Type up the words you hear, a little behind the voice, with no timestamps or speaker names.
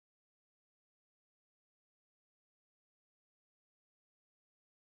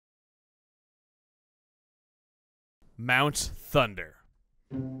Mount Thunder.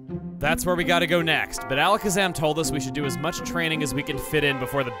 That's where we gotta go next, but Alakazam told us we should do as much training as we can fit in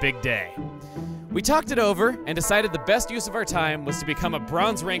before the big day. We talked it over and decided the best use of our time was to become a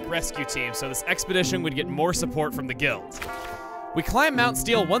bronze rank rescue team so this expedition would get more support from the guild. We climbed Mount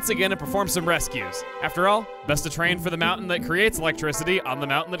Steel once again and performed some rescues. After all, best to train for the mountain that creates electricity on the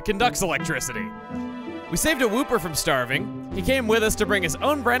mountain that conducts electricity. We saved a Wooper from starving. He came with us to bring his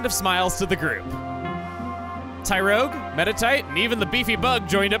own brand of smiles to the group. Tyrogue, Meditite, and even the beefy bug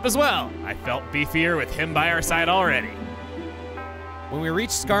joined up as well. I felt beefier with him by our side already. When we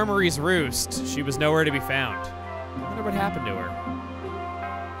reached Skarmory's roost, she was nowhere to be found. I wonder what happened to her.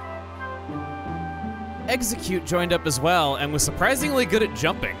 Execute joined up as well and was surprisingly good at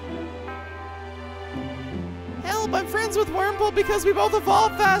jumping. Help, I'm friends with Wurmple because we both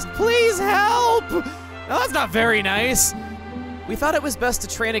evolved fast. Please help! Now that's not very nice. We thought it was best to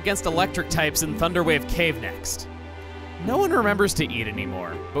train against electric types in Thunderwave Cave next. No one remembers to eat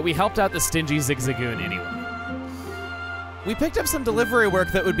anymore, but we helped out the stingy Zigzagoon anyway. We picked up some delivery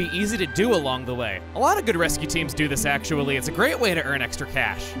work that would be easy to do along the way. A lot of good rescue teams do this actually. It's a great way to earn extra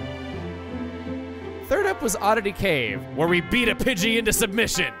cash. Third up was Oddity Cave, where we beat a Pidgey into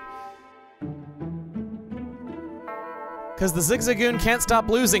submission. Cause the Zigzagoon can't stop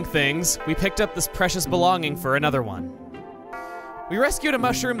losing things, we picked up this precious belonging for another one. We rescued a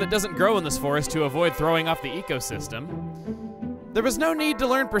mushroom that doesn't grow in this forest to avoid throwing off the ecosystem. There was no need to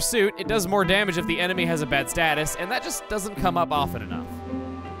learn Pursuit. It does more damage if the enemy has a bad status, and that just doesn't come up often enough.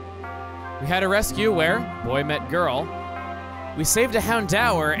 We had a rescue where boy met girl. We saved a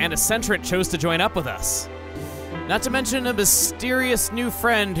Houndour, and a Sentrant chose to join up with us. Not to mention a mysterious new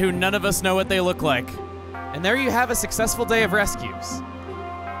friend who none of us know what they look like. And there you have a successful day of rescues.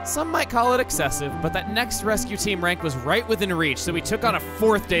 Some might call it excessive, but that next rescue team rank was right within reach, so we took on a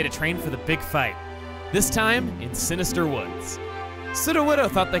fourth day to train for the big fight. This time, in Sinister Woods. Sudowoodo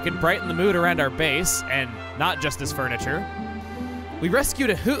thought they could brighten the mood around our base, and not just as furniture. We rescued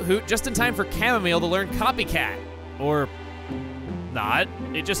a Hoot just in time for Chamomile to learn Copycat. Or not,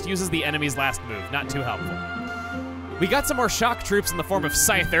 it just uses the enemy's last move, not too helpful. We got some more shock troops in the form of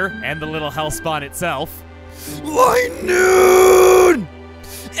Scyther, and the little Hellspawn itself. Lightning!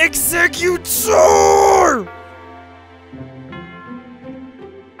 Executor!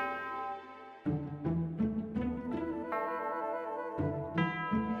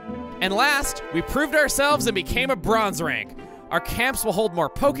 And last, we proved ourselves and became a bronze rank. Our camps will hold more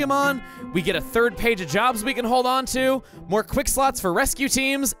Pokemon, we get a third page of jobs we can hold on to, more quick slots for rescue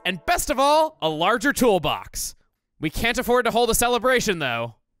teams, and best of all, a larger toolbox. We can't afford to hold a celebration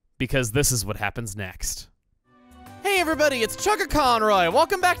though, because this is what happens next. Hey everybody, it's Chugga Conroy.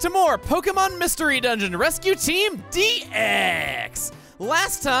 Welcome back to more Pokemon Mystery Dungeon Rescue Team DX.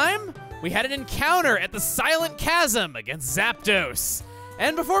 Last time, we had an encounter at the Silent Chasm against Zapdos.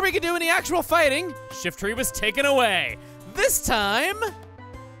 And before we could do any actual fighting, Shiftry was taken away. This time,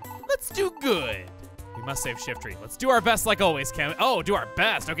 let's do good. We must save Shiftry. Let's do our best like always, Cam. Oh, do our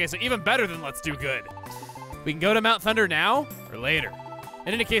best. Okay, so even better than let's do good. We can go to Mount Thunder now or later.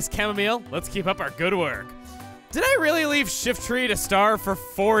 In any case, Chamomile, let's keep up our good work. Did I really leave Shiftry to starve for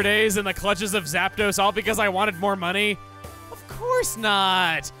 4 days in the clutches of Zapdos all because I wanted more money? Of course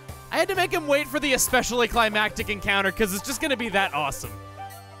not. I had to make him wait for the especially climactic encounter because it's just gonna be that awesome.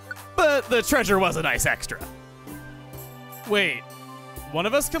 But the treasure was a nice extra. Wait, one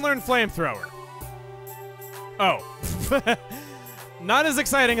of us can learn Flamethrower. Oh, not as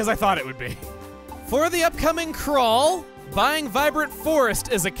exciting as I thought it would be. For the upcoming crawl, buying Vibrant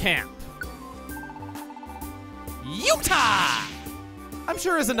Forest is a camp. Utah! I'm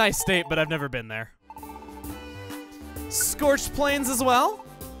sure is a nice state, but I've never been there. Scorched Plains as well.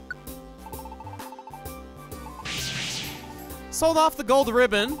 Sold off the gold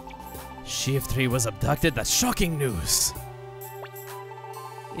ribbon. Shiftry was abducted, that's shocking news.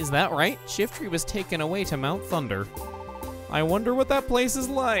 Is that right? Shiftry was taken away to Mount Thunder. I wonder what that place is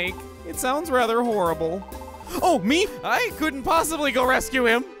like. It sounds rather horrible. Oh, me? I couldn't possibly go rescue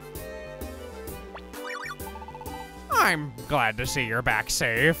him. I'm glad to see you're back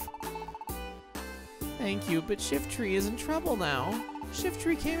safe. Thank you, but Shiftry is in trouble now.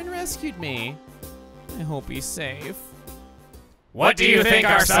 Shiftry came and rescued me. I hope he's safe. What do you think,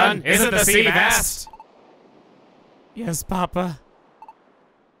 our son? Isn't the sea vast? Yes, Papa.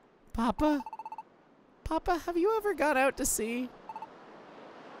 Papa? Papa, have you ever gone out to sea?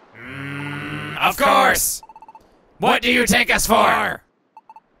 Of course! What do you take us for?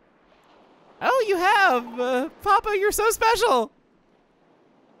 Oh, you have! Papa, you're so special!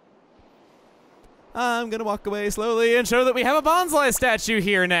 I'm gonna walk away slowly and show that we have a Bonsly statue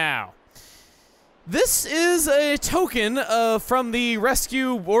here now. This is a token from the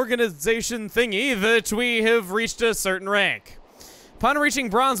rescue organization thingy that we have reached a certain rank. Upon reaching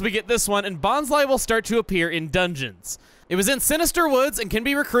bronze, we get this one, and Bonsly will start to appear in dungeons. It was in Sinister Woods and can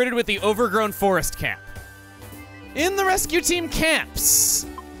be recruited with the Overgrown Forest camp. In the rescue team camps,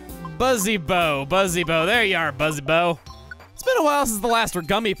 Buzzy Bow, there you are, Buzzy Bow. It's been a while since the last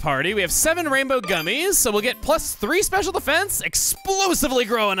gummy party. We have 7 rainbow gummies, so we'll get +3 special defense, explosively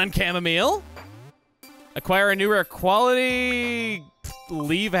growing on chamomile. Acquire a new rare quality,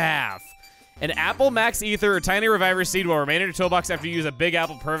 leave half. An apple, max ether, or tiny reviver seed will remain in your toolbox after you use a big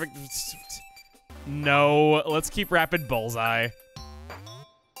apple, perfect. No, let's keep rapid bullseye.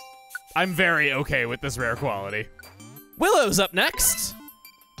 I'm very okay with this rare quality. Willow's up next.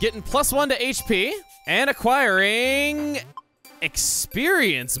 Getting +1 to HP and acquiring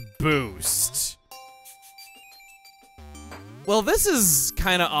experience boost. Well, this is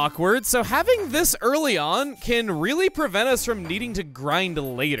kind of awkward, so having this early on can really prevent us from needing to grind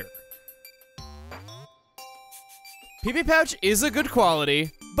later. PP Pouch is a good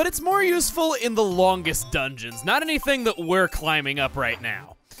quality, but it's more useful in the longest dungeons, not anything that we're climbing up right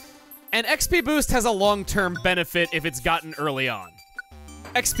now. And XP Boost has a long-term benefit if it's gotten early on.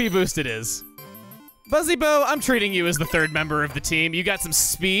 XP Boost it is. Buzzy Bow, I'm treating you as the 3rd member of the team. You got some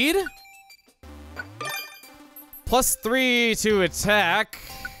speed. +3 to attack.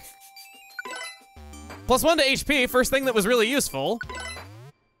 +1 to HP, first thing that was really useful.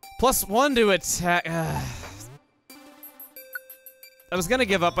 +1 to attack. I was gonna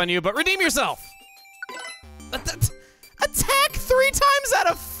give up on you, but redeem yourself. Attack 3 times out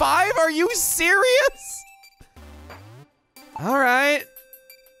of 5? Are you serious? All right.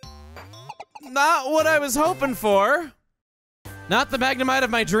 Not what I was hoping for. Not the Magnemite of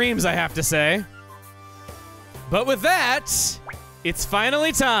my dreams, I have to say. But with that, it's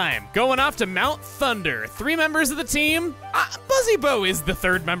finally time. Going off to Mount Thunder. 3 members of the team. Buzzy Bow is the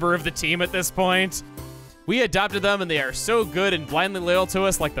 3rd member of the team at this point. We adopted them and they are so good and blindly loyal to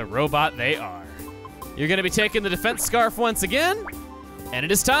us like the robot they are. You're gonna be taking the defense scarf once again, and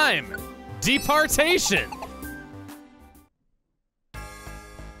it is time. Departation.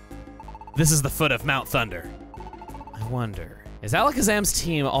 This is the foot of Mount Thunder. I wonder, is Alakazam's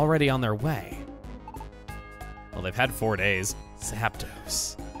team already on their way? Well, they've had 4 days.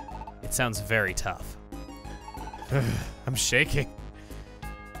 Zapdos. It sounds very tough. I'm shaking.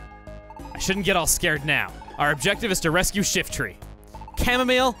 I shouldn't get all scared now. Our objective is to rescue Shiftry.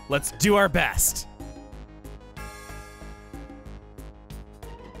 Chamomile, let's do our best.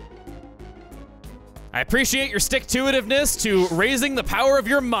 I appreciate your stick-to-itiveness to raising the power of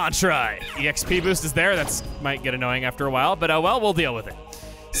your mantra. EXP boost is there. That's might get annoying after a while, but oh well, we'll deal with it.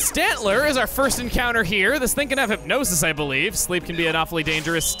 Stantler is our first encounter here. This thing can have hypnosis, I believe. Sleep can be an awfully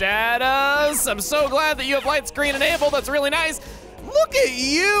dangerous status. I'm so glad that you have light screen enabled. That's really nice. Look at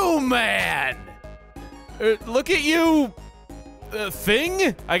you, man. Look at you,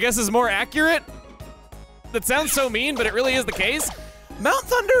 thing, I guess is more accurate. That sounds so mean, but it really is the case. Mount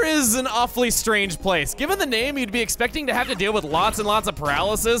Thunder is an awfully strange place. Given the name, you'd be expecting to have to deal with lots and lots of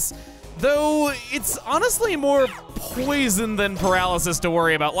paralysis, though it's honestly more poison than paralysis to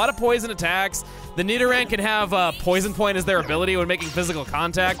worry about. A lot of poison attacks. The Nidoran can have Poison Point as their ability when making physical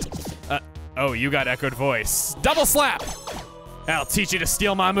contact. Oh, you got echoed voice. Double slap! I'll teach you to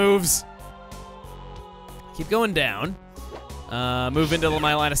steal my moves. Keep going down. Move into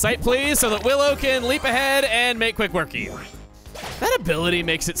my line of sight, please, so that Willow can leap ahead and make quick work of you. That ability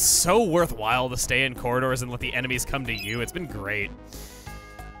makes it so worthwhile to stay in corridors and let the enemies come to you. It's been great.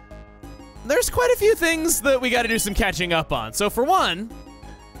 There's quite a few things that we gotta do some catching up on. So for one,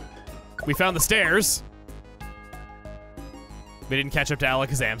 we found the stairs. We didn't catch up to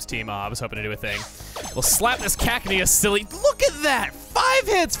Alakazam's team. I was hoping to do a thing. We'll slap this Cacnea silly. Look at that! 5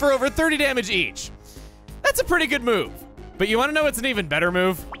 hits for over 30 damage each. That's a pretty good move. But you wanna know what's an even better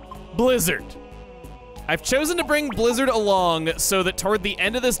move? Blizzard. I've chosen to bring Blizzard along so that toward the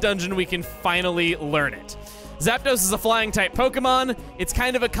end of this dungeon we can finally learn it. Zapdos is a flying type Pokemon. It's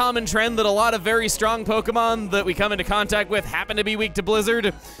kind of a common trend that a lot of very strong Pokemon that we come into contact with happen to be weak to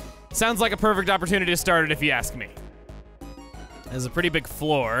Blizzard. Sounds like a perfect opportunity to start it if you ask me. There's a pretty big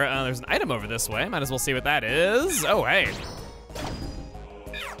floor. There's an item over this way. Might as well see what that is. Oh, hey.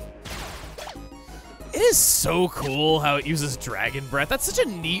 It is so cool how it uses Dragon Breath. That's such a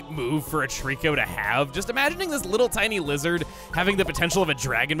neat move for a Trico to have. Just imagining this little tiny lizard having the potential of a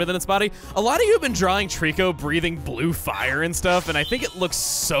dragon within its body. A lot of you have been drawing Trico breathing blue fire and stuff, and I think it looks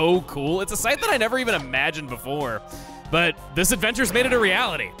so cool. It's a sight that I never even imagined before, but this adventure's made it a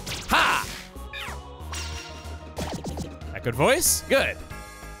reality. Ha! That good voice? Good.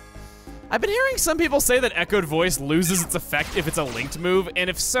 I've been hearing some people say that Echoed Voice loses its effect if it's a linked move, and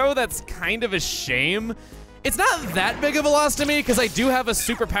if so, that's kind of a shame. It's not that big of a loss to me, because I do have a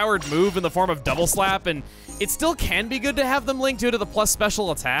super-powered move in the form of Double Slap, and it still can be good to have them linked due to the plus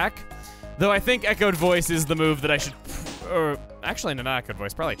special attack. Though I think Echoed Voice is the move that I should, or actually no, not Echoed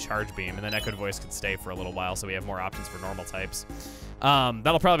Voice, probably Charge Beam, and then Echoed Voice can stay for a little while so we have more options for normal types.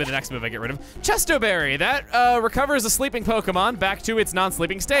 That'll probably be the next move I get rid of. Chesto Berry, that recovers a sleeping Pokemon back to its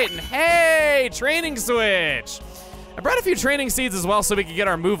non-sleeping state. And hey, training switch. I brought a few training seeds as well so we can get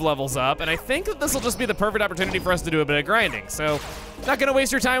our move levels up, and I think that this will just be the perfect opportunity for us to do a bit of grinding. So, not gonna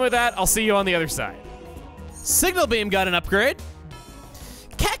waste your time with that. I'll see you on the other side. Signal Beam got an upgrade.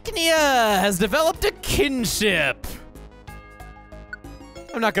 Cacnea has developed a kinship.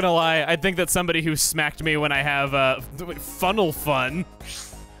 I'm not gonna lie, I think that somebody who smacked me when I have Funnel Fun.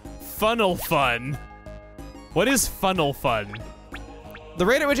 Funnel Fun. What is Funnel Fun? The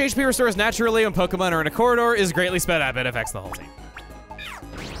rate at which HP restores naturally when Pokemon are in a corridor is greatly sped up. It affects the whole team.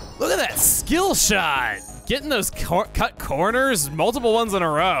 Look at that skill shot! Getting those cut corners, multiple ones in a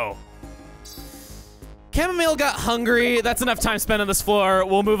row. Chamomile got hungry. That's enough time spent on this floor.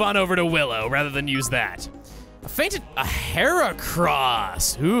 We'll move on over to Willow rather than use that. I fainted a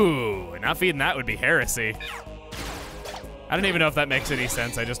Heracross. Ooh, not feeding that would be heresy. I don't even know if that makes any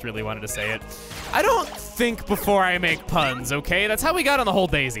sense. I just really wanted to say it. I don't think before I make puns, okay? That's how we got on the whole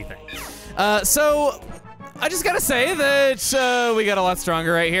Daisy thing. So I just gotta say that we got a lot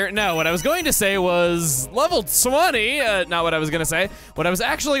stronger right here. No, what I was going to say was level 20. Not what I was gonna say. What I was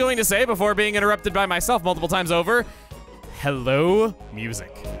actually going to say before being interrupted by myself multiple times over. Hello,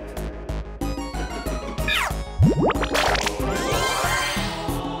 music.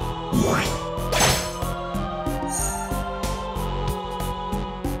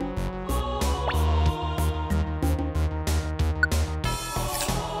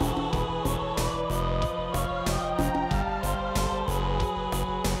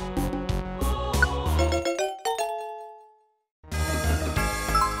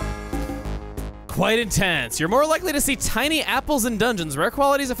 Quite intense. You're more likely to see tiny apples in dungeons. Rare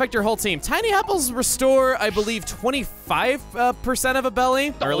qualities affect your whole team. Tiny apples restore, I believe, 25% of a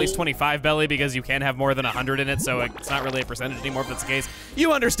belly, or at least 25 belly, because you can have more than 100 in it, so it's not really a percentage anymore if that's the case.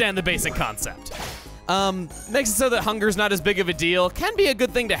 You understand the basic concept. Makes it so that hunger's not as big of a deal. Can be a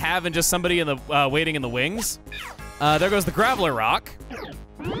good thing to have in just somebody in the waiting in the wings. There goes the Graveler Rock.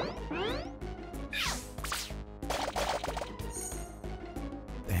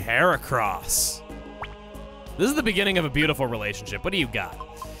 Heracross. This is the beginning of a beautiful relationship. What do you got?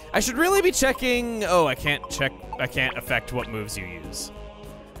 I should really be checking. Oh, I can't affect what moves you use.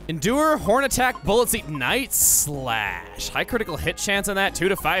 Endure, Horn Attack, Bullets Eat, Night Slash. High critical hit chance on that, 2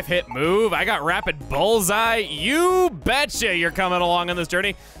 to 5 hit move. I got Rapid Bullseye. You betcha you're coming along on this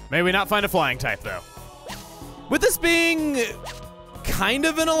journey. May we not find a flying type though. With this being kind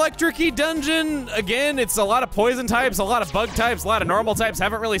of an electric-y dungeon, again, it's a lot of poison types, a lot of bug types, a lot of normal types.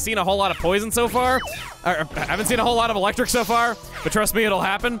 Haven't really seen a whole lot of poison so far. Or, haven't seen a whole lot of electric so far, but trust me, it'll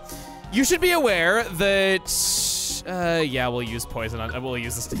happen. You should be aware that, yeah, we'll use poison on, we'll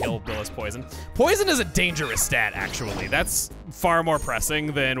use this to heal Billis poison. Poison is a dangerous stat, actually. That's far more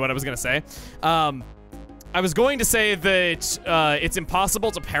pressing than what I was gonna say. I was going to say that it's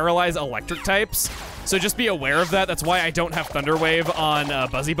impossible to paralyze electric types, so just be aware of that. That's why I don't have Thunder Wave on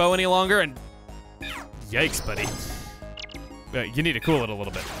Buzzy Bow any longer, and yikes, buddy. You need to cool it a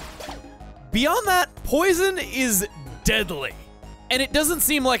little bit. Beyond that, poison is deadly, and it doesn't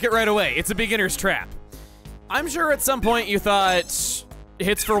seem like it right away. It's a beginner's trap. I'm sure at some point you thought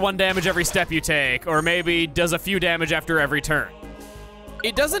hits for 1 damage every step you take, or maybe does a few damage after every turn.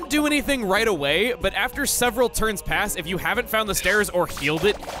 It doesn't do anything right away, but after several turns pass, if you haven't found the stairs or healed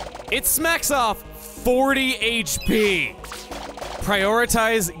it, it smacks off 40 HP.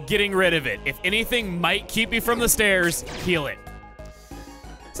 Prioritize getting rid of it. If anything might keep you from the stairs, heal it.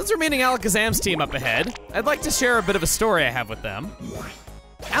 Since we're meeting Alakazam's team up ahead, I'd like to share a bit of a story I have with them.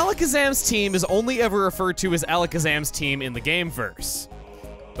 Alakazam's team is only ever referred to as Alakazam's team in the gameverse.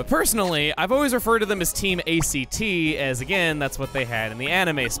 But personally, I've always referred to them as Team ACT, as again, that's what they had in the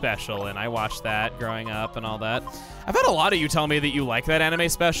anime special, and I watched that growing up and all that. I've had a lot of you tell me that you like that anime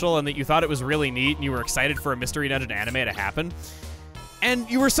special and that you thought it was really neat and you were excited for a Mystery Dungeon anime to happen. And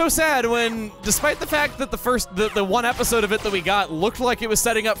you were so sad when, despite the fact that the one episode of it that we got looked like it was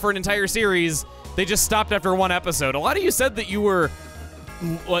setting up for an entire series, they just stopped after 1 episode. A lot of you said that you were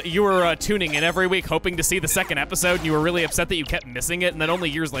tuning in every week hoping to see the 2nd episode, and you were really upset that you kept missing it, and then only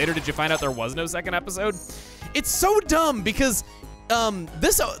years later did you find out there was no 2nd episode. It's so dumb because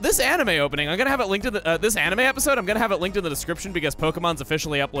this anime opening, I'm gonna have it linked in the this anime episode. I'm gonna have it linked in the description because Pokemon's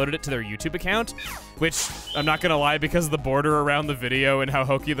officially uploaded it to their YouTube account, which I'm not gonna lie, because of the border around the video and how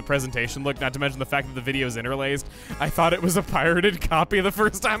hokey the presentation looked, not to mention the fact that the video is interlaced, I thought it was a pirated copy the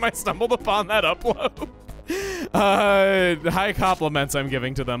first time I stumbled upon that upload. High compliments I'm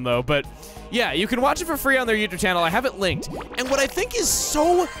giving to them though, but yeah, you can watch it for free on their YouTube channel. I have it linked, and what I think is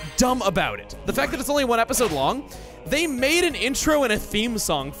so dumb about it, the fact that it's only 1 episode long, they made an intro and a theme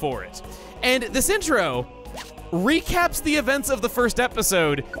song for it. And this intro recaps the events of the first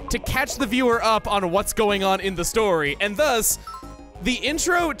episode to catch the viewer up on what's going on in the story, and thus, the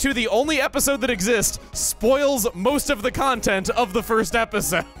intro to the only episode that exists spoils most of the content of the first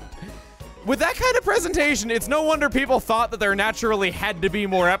episode. With that kind of presentation, it's no wonder people thought that there naturally had to be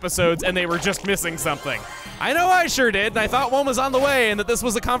more episodes and they were just missing something. I know I sure did, and I thought one was on the way and that this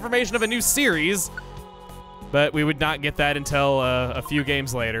was a confirmation of a new series. But we would not get that until a few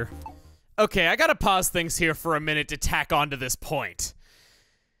games later. Okay, I gotta pause things here for a minute to tack on to this point.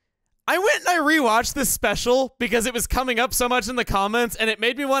 I went and I rewatched this special because it was coming up so much in the comments and it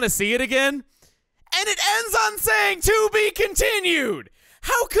made me want to see it again. And it ends on saying, "To be continued."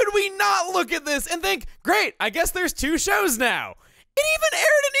 How could we not look at this and think, great, I guess there's 2 shows now? It even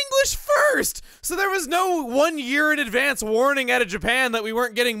aired in English first, so there was no 1 year in advance warning out of Japan that we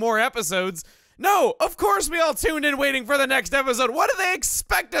weren't getting more episodes. No, of course we all tuned in waiting for the next episode. What do they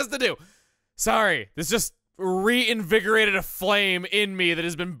expect us to do? Sorry, this just reinvigorated a flame in me that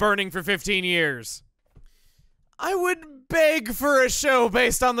has been burning for 15 years. I would beg for a show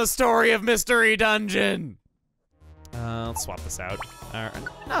based on the story of Mystery Dungeon. Let's swap this out.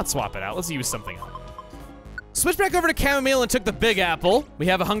 Not swap it out, let's use something else. Switch back over to Chamomile and took the Big Apple. We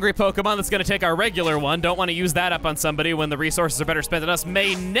have a hungry Pokemon that's gonna take our regular one. Don't wanna use that up on somebody when the resources are better spent on us.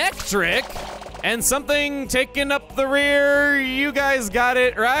 Manectric, and something taking up the rear. You guys got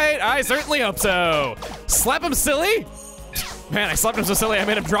it, right? I certainly hope so. Slap him silly? Man, I slapped him so silly I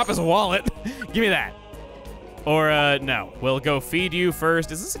made him drop his wallet. Give me that. Or, no. We'll go feed you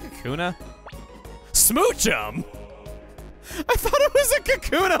first. Is this a Kakuna? Smooch him? I thought it was a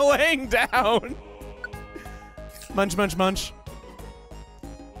Kakuna laying down. Munch, munch, munch.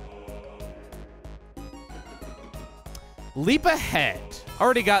 Leap ahead.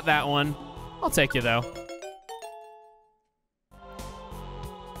 Already got that one. I'll take you, though.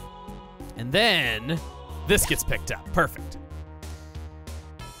 And then this gets picked up. Perfect.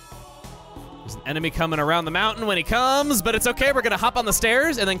 There's an enemy coming around the mountain when he comes, but it's okay. We're going to hop on the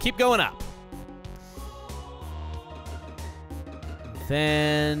stairs and then keep going up.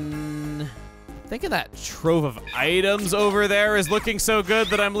 Then, thinking that trove of items over there is looking so good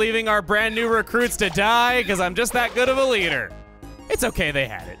that I'm leaving our brand new recruits to die because I'm just that good of a leader. It's okay, they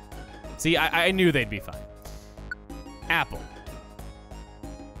had it. See, I knew they'd be fine. Apple.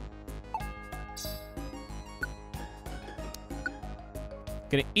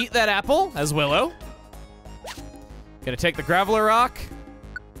 Gonna eat that apple as Willow. Gonna take the Graveler Rock.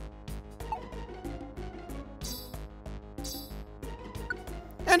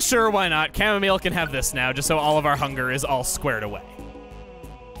 And sure, why not? Chamomile can have this now, just so all of our hunger is all squared away.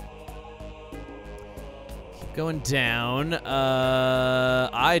 Keep going down.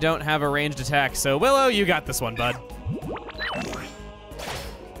 I don't have a ranged attack, so Willow, you got this one, bud.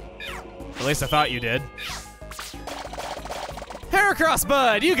 At least I thought you did. Heracross,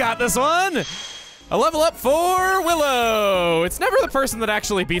 bud, you got this one! A level up for Willow! It's never the person that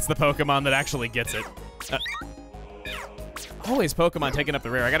actually beats the Pokemon that actually gets it. Always Pokemon taking up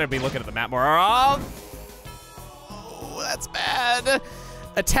the rear. I gotta be looking at the map more. Oh, that's bad.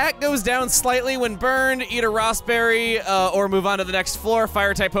 Attack goes down slightly when burned. Eat a Rossberry or move on to the next floor.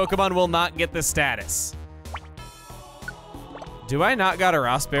 Fire-type Pokemon will not get this status. Do I not got a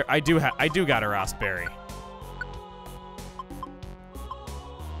Rossberry? I do got a Rossberry.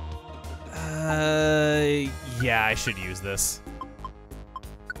 Yeah, I should use this.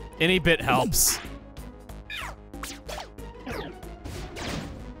 Any bit helps.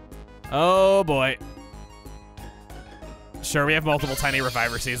 Oh boy. Sure, we have multiple tiny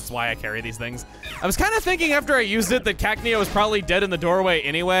Reviver Seeds, that's why I carry these things. I was kind of thinking after I used it that Cacnea was probably dead in the doorway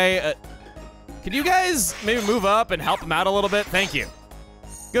anyway. Could you guys maybe move up and help him out a little bit? Thank you.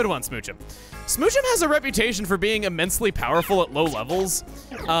 Good one, Smoochum. Smoochum has a reputation for being immensely powerful at low levels.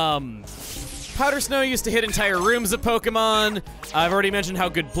 Powder Snow used to hit entire rooms of Pokemon. I've already mentioned how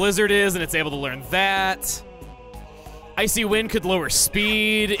good Blizzard is, and it's able to learn that. Icy Wind could lower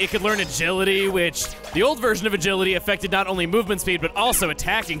speed. It could learn agility, which the old version of agility affected not only movement speed, but also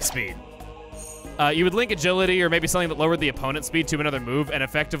attacking speed. You would link agility or maybe something that lowered the opponent's speed to another move, and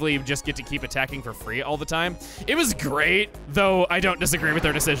effectively you just get to keep attacking for free all the time. It was great, though I don't disagree with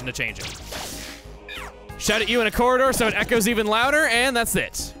their decision to change it. Shout at you in a corridor so it echoes even louder, and that's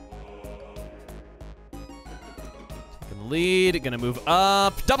it. Taking the lead, gonna move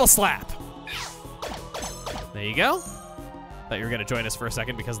up, double slap. There you go. Thought you were gonna join us for a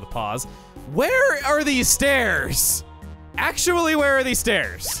second because of the pause. Where are these stairs? Actually, where are these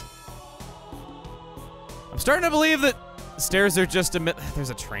stairs? I'm starting to believe that stairs are just there's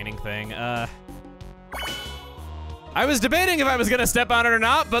a training thing. I was debating if I was gonna step on it or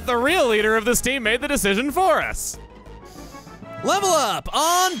not, but the real leader of this team made the decision for us. Level up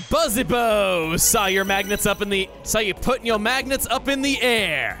on Buzzibo. Saw you putting your magnets up in the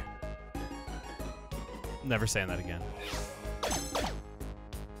air. Never saying that again.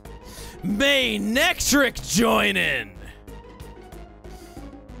 Manectric joining.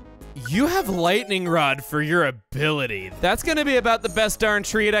 You have Lightning Rod for your ability. That's gonna be about the best darn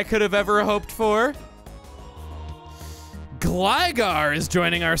treat I could have ever hoped for. Gligar is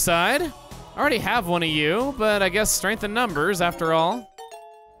joining our side. I already have one of you, but I guess strength in numbers after all.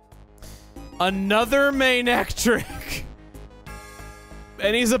 Another Manectric.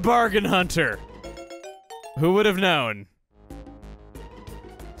 And he's a bargain hunter. Who would have known?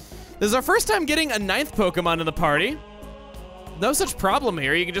 This is our first time getting a 9th Pokemon in the party. No such problem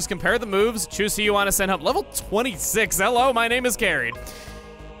here. You can just compare the moves, choose who you want to send home. Level 26. Hello, my name is carried.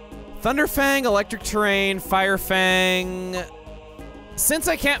 Thunderfang, Electric Terrain, Fire Fang. Since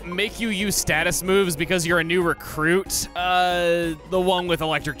I can't make you use status moves because you're a new recruit, the one with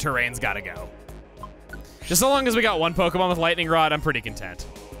Electric Terrain's gotta go. Just so long as we got one Pokemon with Lightning Rod, I'm pretty content.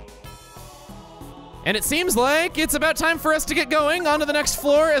 And it seems like it's about time for us to get going onto the next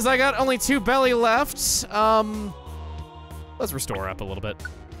floor as I got only 2 belly left. Let's restore up a little bit.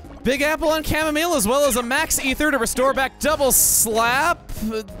 Big Apple on Chamomile as well as a Max Ether to restore back double slap.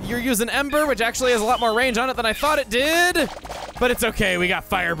 You're using Ember, which actually has a lot more range on it than I thought it did. But it's okay, we got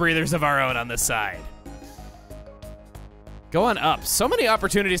fire breathers of our own on this side. Going up, so many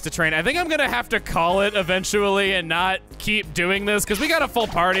opportunities to train. I think I'm gonna have to call it eventually and not keep doing this because we got a full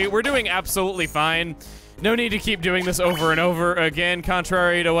party. We're doing absolutely fine. No need to keep doing this over and over again,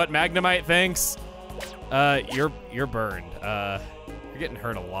 contrary to what Magnemite thinks. You're burned. You're getting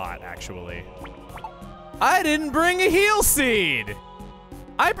hurt a lot, actually. I didn't bring a heal seed.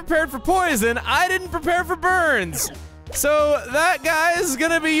 I prepared for poison. I didn't prepare for burns. So that guy is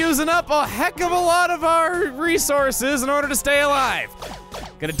gonna be using up a heck of a lot of our resources in order to stay alive.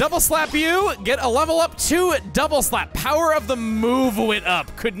 Gonna double slap you, get a level up to double slap. Power of the move went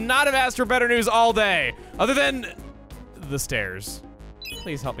up. Could not have asked for better news all day, other than the stairs.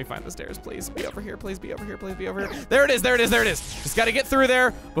 Please help me find the stairs, please. Be over here, please be over here, please be over here. There it is, there it is, there it is. Just gotta get through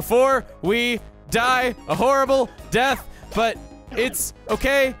there before we die a horrible death, but it's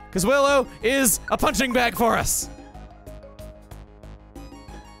okay, because Willow is a punching bag for us.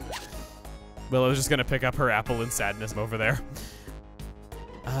 Willow's just gonna pick up her apple in sadness over there.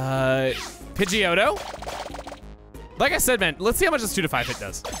 Pidgeotto. Like I said, man, let's see how much this 2 to 5 hit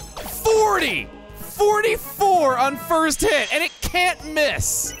does. 40! 44 on first hit, and it can't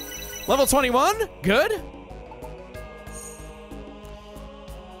miss. Level 21, good. And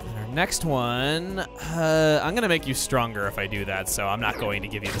our next one, I'm gonna make you stronger if I do that, so I'm not going to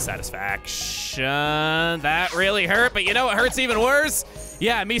give you the satisfaction. That really hurt, but you know what hurts even worse?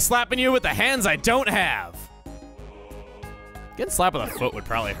 Yeah, me slapping you with the hands I don't have. Getting slapped with a foot would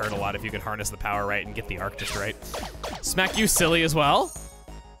probably hurt a lot if you could harness the power right and get the arc just right. Smack you silly as well.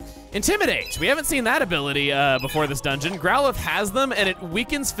 Intimidate. We haven't seen that ability before this dungeon. Growlithe has them, and it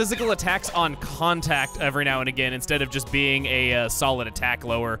weakens physical attacks on contact every now and again instead of just being a solid attack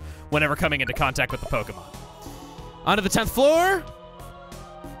lower whenever coming into contact with the Pokemon. Onto the 10th floor.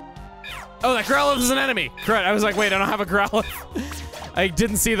 Oh, that Growlithe is an enemy. Correct. I was like, wait, I don't have a Growlithe. I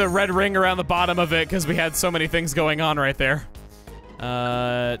didn't see the red ring around the bottom of it because we had so many things going on right there.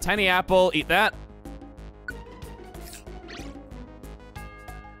 Tiny Apple, eat that.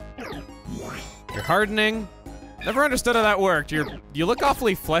 You're hardening. Never understood how that worked. You look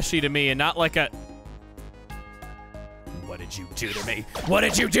awfully fleshy to me and not like a... What did you do to me? What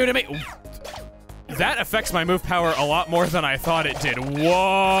did you do to me? That affects my move power a lot more than I thought it did.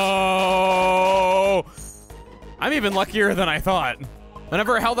 Whoa! I'm even luckier than I thought.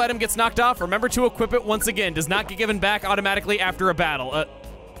 Whenever a held item gets knocked off, remember to equip it once again. Does not get given back automatically after a battle.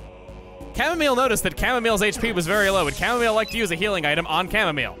 Chamomile noticed that Chamomile's HP was very low, and Chamomile liked to use a healing item on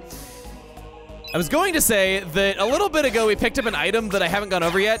Chamomile. I was going to say that a little bit ago we picked up an item that I haven't gone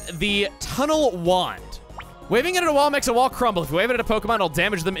over yet, the Tunnel Wand. Waving it at a wall makes a wall crumble. If you wave it at a Pokemon, it'll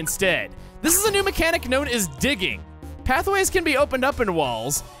damage them instead. This is a new mechanic known as digging. Pathways can be opened up in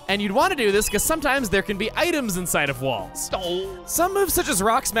walls, and you'd want to do this because sometimes there can be items inside of walls. Some moves such as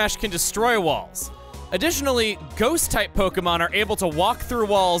Rock Smash can destroy walls. Additionally, ghost-type Pokemon are able to walk through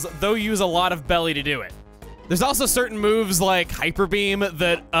walls, though use a lot of belly to do it. There's also certain moves like Hyper Beam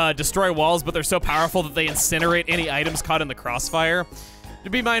that destroy walls, but they're so powerful that they incinerate any items caught in the crossfire. To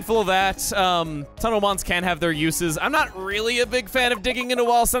be mindful of that. Tunnel Wands can have their uses. I'm not really a big fan of digging into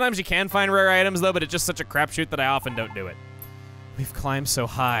walls. Sometimes you can find rare items though, but it's just such a crapshoot that I often don't do it. We've climbed so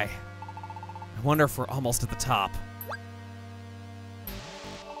high. I wonder if we're almost at the top.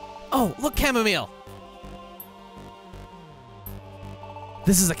 Oh, look, Chamomile!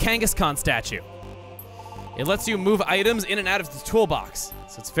 This is a Kangaskhan statue. It lets you move items in and out of the toolbox,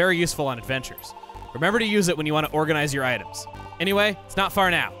 so it's very useful on adventures. Remember to use it when you want to organize your items. Anyway, it's not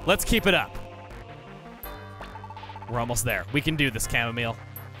far now. Let's keep it up. We're almost there. We can do this, Chamomile.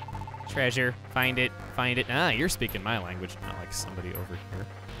 Treasure, find it, find it. Ah, you're speaking my language, not like somebody over here.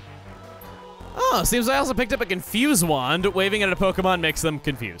 Oh, seems I also picked up a Confuse Wand. Waving at a Pokemon makes them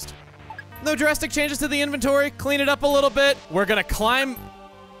confused. No drastic changes to the inventory. Clean it up a little bit. We're gonna climb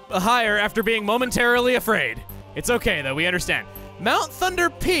higher after being momentarily afraid. It's okay, though. We understand. Mount Thunder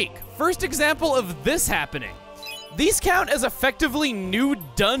Peak. First example of this happening. These count as effectively new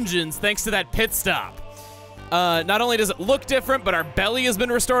dungeons thanks to that pit stop. Not only does it look different, but our belly has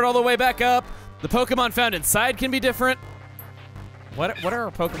been restored all the way back up. The Pokemon found inside can be different. What are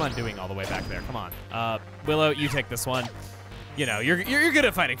our Pokemon doing all the way back there? Come on. Willow, you take this one. You know, you're good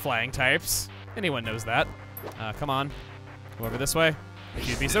at fighting flying types. Anyone knows that. Come on. Go over this way, if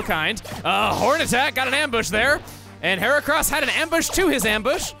you'd be so kind. Horn attack, got an ambush there. And Heracross had an ambush to his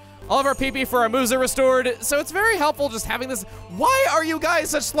ambush. All of our PP for our moves are restored, so it's very helpful just having this. Why are you guys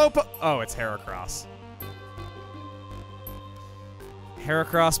such slow Oh, it's Heracross.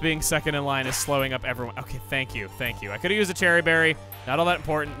 Heracross being second in line is slowing up everyone. Okay, thank you, thank you. I could have used a Cherry Berry. Not all that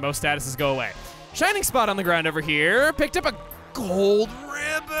important. Most statuses go away. Shining spot on the ground over here. Picked up a gold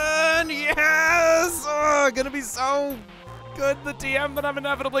ribbon. Yes! Oh, gonna be so good, the TM that I'm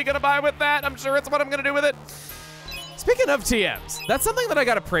inevitably gonna buy with that. I'm sure it's what I'm gonna do with it. Speaking of TMs, that's something that I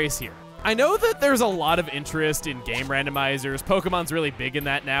gotta praise here. I know that there's a lot of interest in game randomizers. Pokemon's really big in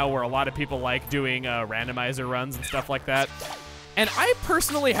that now, where a lot of people like doing randomizer runs and stuff like that. And I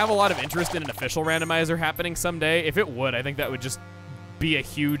personally have a lot of interest in an official randomizer happening someday. If it would, I think that would just be a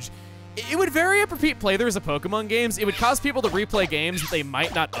huge... It would vary up repeat playthroughs of Pokemon games. It would cause people to replay games that they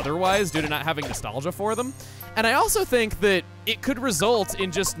might not otherwise due to not having nostalgia for them. And I also think that it could result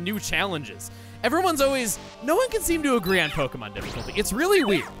in just new challenges. Everyone's always, no one can seem to agree on Pokemon difficulty. It's really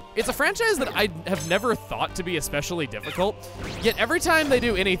weird. It's a franchise that I have never thought to be especially difficult, yet every time they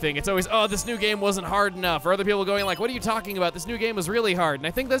do anything, it's always, oh, this new game wasn't hard enough, or other people going like, what are you talking about? This new game was really hard. And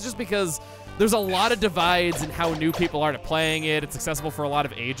I think that's just because there's a lot of divides in how new people are to playing it. It's accessible for a lot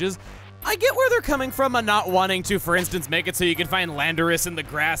of ages. I get where they're coming from on not wanting to, for instance, make it so you can find Landorus in the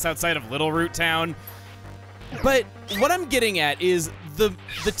grass outside of Little Root Town. But what I'm getting at is the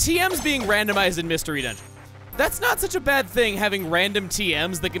TMs being randomized in Mystery Dungeon. That's not such a bad thing, having random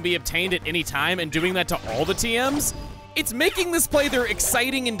TMs that can be obtained at any time and doing that to all the TMs. It's making this playthrough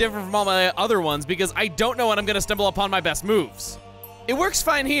exciting and different from all my other ones because I don't know when I'm gonna stumble upon my best moves. It works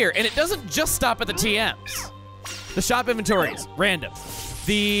fine here, and it doesn't just stop at the TMs. The shop inventories, random.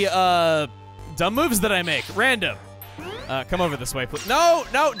 The dumb moves that I make, random. Come over this way, please. No,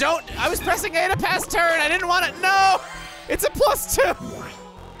 no, don't. I was pressing A to pass turn. I didn't want it. No, it's a +2.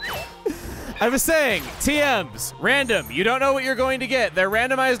 I was saying, TMs, random. You don't know what you're going to get. They're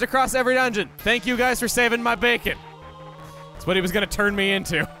randomized across every dungeon. Thank you guys for saving my bacon. That's what he was gonna turn me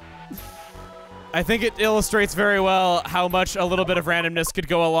into. I think it illustrates very well how much a little bit of randomness could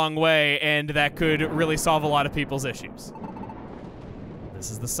go a long way, and that could really solve a lot of people's issues.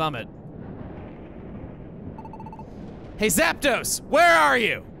 This is the summit. Hey, Zapdos, where are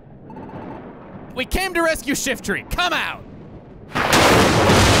you? We came to rescue Shiftry. Come out!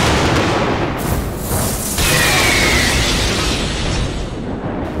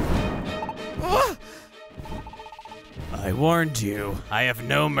 I warned you. I have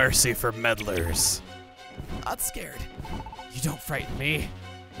no mercy for meddlers. Not scared. You don't frighten me.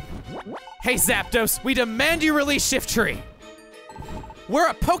 Hey, Zapdos, we demand you release Shiftry. We're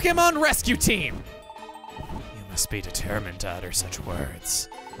a Pokemon rescue team. You must be determined to utter such words.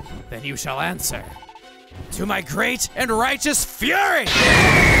 Then you shall answer. To my great and righteous fury!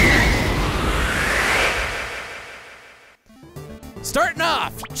 Starting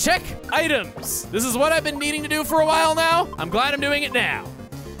off, check items. This is what I've been needing to do for a while now. I'm glad I'm doing it now.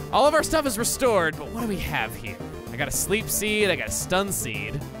 All of our stuff is restored, but what do we have here? I got a sleep seed, I got a stun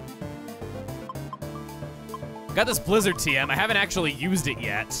seed. Got this Blizzard TM. I haven't actually used it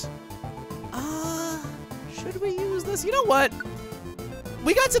yet. Should we use this? You know what?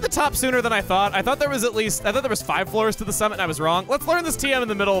 We got to the top sooner than I thought. I thought there was 5 floors to the summit and I was wrong. Let's learn this TM in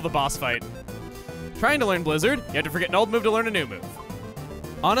the middle of the boss fight. Trying to learn Blizzard, you have to forget an old move to learn a new move.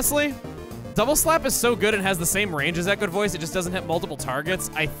 Honestly, Double Slap is so good and has the same range as that good voice, it just doesn't hit multiple targets.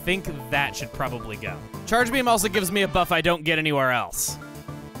 I think that should probably go. Charge Beam also gives me a buff I don't get anywhere else.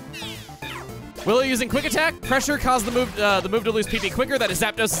 Willow using Quick Attack. Pressure caused the move to lose PP quicker. That is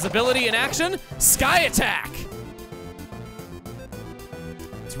Zapdos' ability in action. Sky Attack!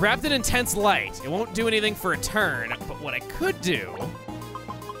 It's wrapped in intense light. It won't do anything for a turn, but what I could do...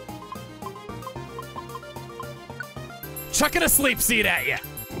 chucking a Sleep Seed at ya!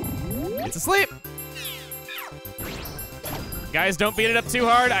 It's asleep. Guys, don't beat it up too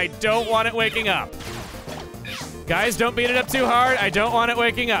hard. I don't want it waking up. Guys, don't beat it up too hard. I don't want it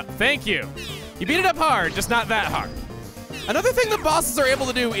waking up. Thank you. You beat it up hard, just not that hard. Another thing the bosses are able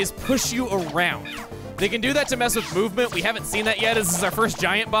to do is push you around. They can do that to mess with movement. We haven't seen that yet. This is our first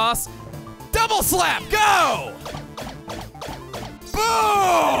giant boss. Double Slap, go!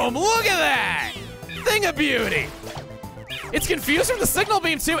 Boom! Look at that! Thing of beauty. It's confused from the signal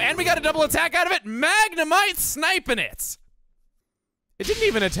beam too, and we got a double attack out of it. Magnemite sniping it. It didn't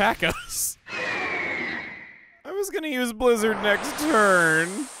even attack us. I was gonna use Blizzard next turn.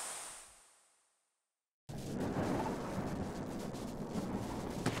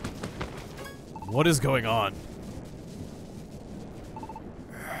 What is going on?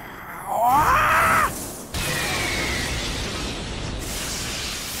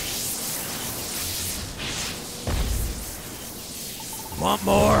 Want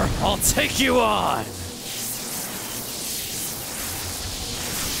more? I'll take you on!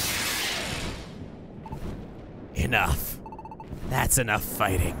 Enough. That's enough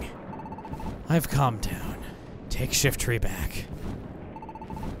fighting. I've calmed down. Take Shift Tree back.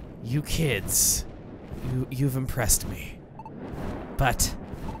 You kids, you've impressed me. But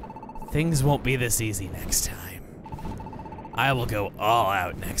things won't be this easy next time. I will go all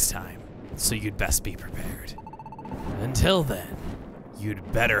out next time, so you'd best be prepared. Until then,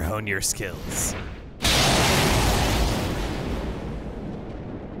 you'd better hone your skills.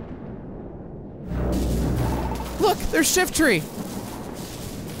 Look, there's Shift Tree.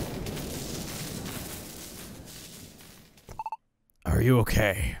 Are you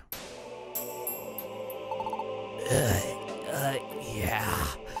okay? Yeah.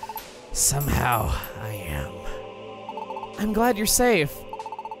 Somehow I am. I'm glad you're safe.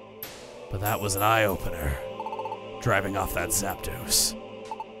 But that was an eye-opener. Driving off that Zapdos.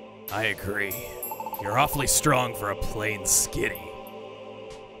 I agree. You're awfully strong for a plain skitty.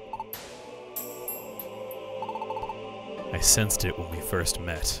 I sensed it when we first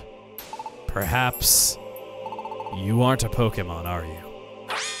met. Perhaps you aren't a Pokémon, are you?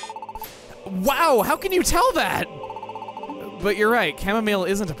 Wow, how can you tell that? But you're right, Chamomile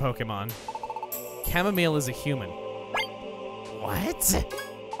isn't a Pokémon. Chamomile is a human. What?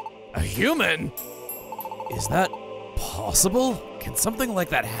 A human? Is that possible? Can something like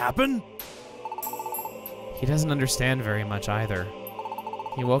that happen? He doesn't understand very much either.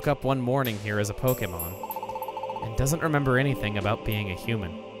 He woke up one morning here as a Pokémon and doesn't remember anything about being a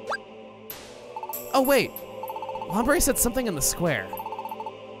human. Oh wait, Lombre said something in the square.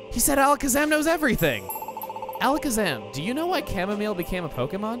 He said Alakazam knows everything. Alakazam, do you know why Chamomile became a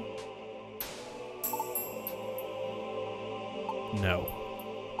Pokémon? No.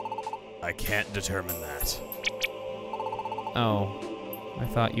 I can't determine that. Oh, I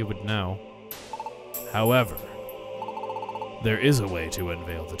thought you would know. However, there is a way to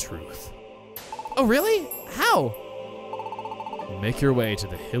unveil the truth. Oh, really? How? Make your way to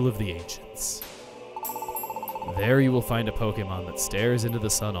the Hill of the Ancients. There you will find a Pokémon that stares into the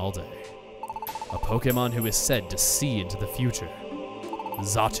sun all day. A Pokémon who is said to see into the future.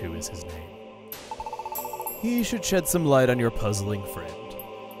 Xatu is his name. He should shed some light on your puzzling friend.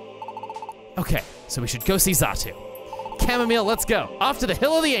 Okay, so we should go see Xatu. Chamomile, let's go. Off to the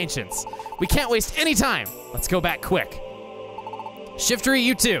Hill of the Ancients. We can't waste any time. Let's go back quick. Shiftery,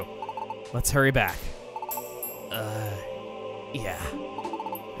 you too. Let's hurry back. Yeah.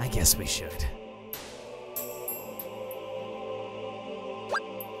 I guess we should.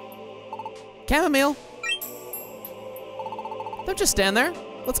 Chamomile. Don't just stand there.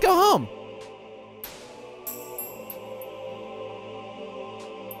 Let's go home.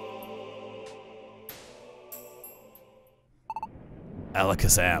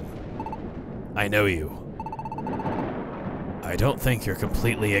 Alakazam, I know you. I don't think you're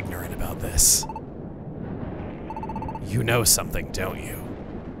completely ignorant about this. You know something, don't you?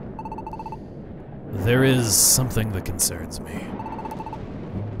 There is something that concerns me,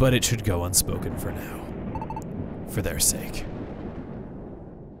 but it should go unspoken for now, for their sake.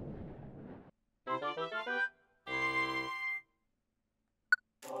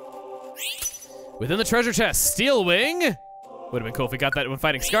 Within the treasure chest, Steel Wing. Would have been cool if we got that when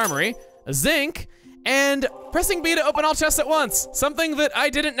fighting Skarmory. A Zinc, and pressing B to open all chests at once. Something that I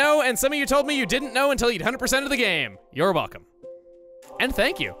didn't know, and some of you told me you didn't know until you'd 100% of the game. You're welcome. And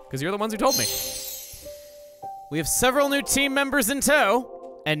thank you, because you're the ones who told me. We have several new team members in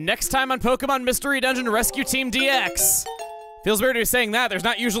tow, and next time on Pokemon Mystery Dungeon Rescue Team DX. Feels weird to be saying that, there's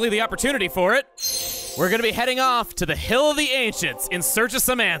not usually the opportunity for it. We're gonna be heading off to the Hill of the Ancients in search of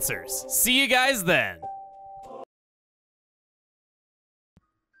some answers. See you guys then.